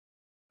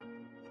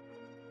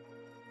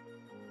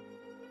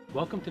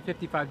Welcome to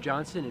 55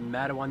 Johnson in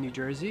Matawan, New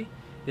Jersey.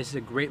 This is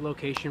a great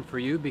location for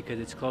you because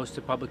it's close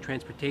to public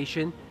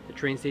transportation, the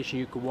train station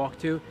you could walk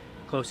to,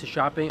 close to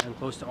shopping, and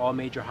close to all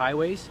major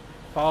highways.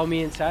 Follow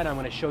me inside, I'm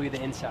going to show you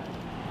the inside.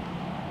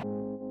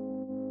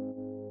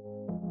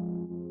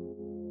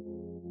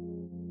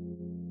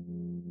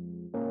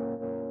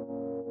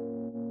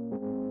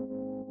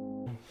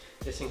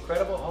 This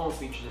incredible home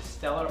features a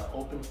stellar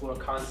open floor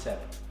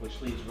concept,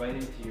 which leads right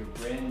into your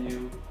brand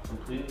new,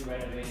 completely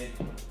renovated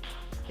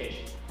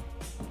kitchen.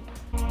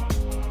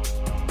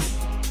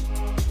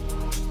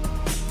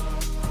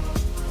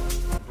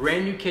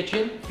 Brand new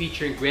kitchen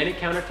featuring granite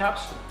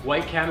countertops,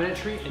 white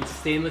cabinetry, and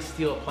stainless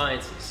steel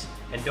appliances.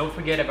 And don't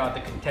forget about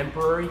the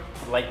contemporary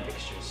light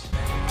fixtures.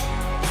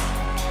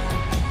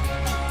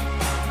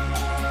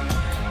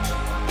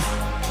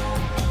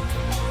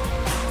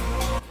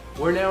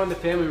 We're now in the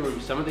family room.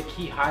 Some of the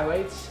key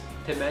highlights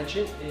to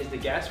mention is the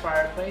gas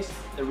fireplace,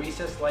 the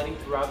recessed lighting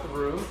throughout the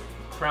room,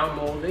 crown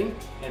molding,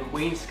 and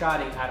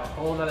wainscoting add a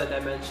whole nother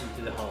dimension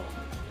to the home.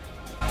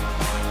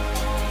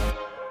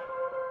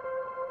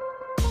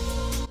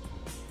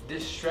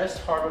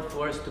 Distressed hardwood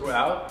floors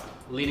throughout,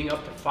 leading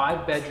up to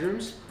 5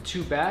 bedrooms,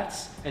 2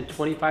 baths, and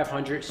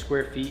 2,500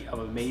 square feet of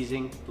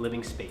amazing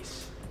living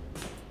space.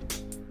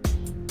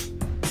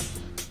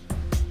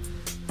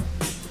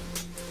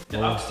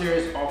 The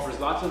upstairs offers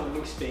lots of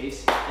living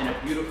space and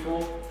a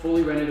beautiful,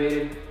 fully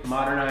renovated,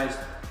 modernized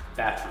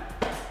bathroom.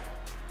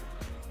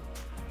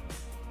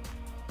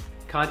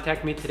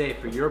 Contact me today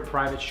for your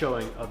private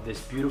showing of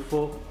this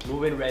beautiful,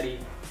 move-in ready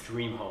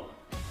dream home.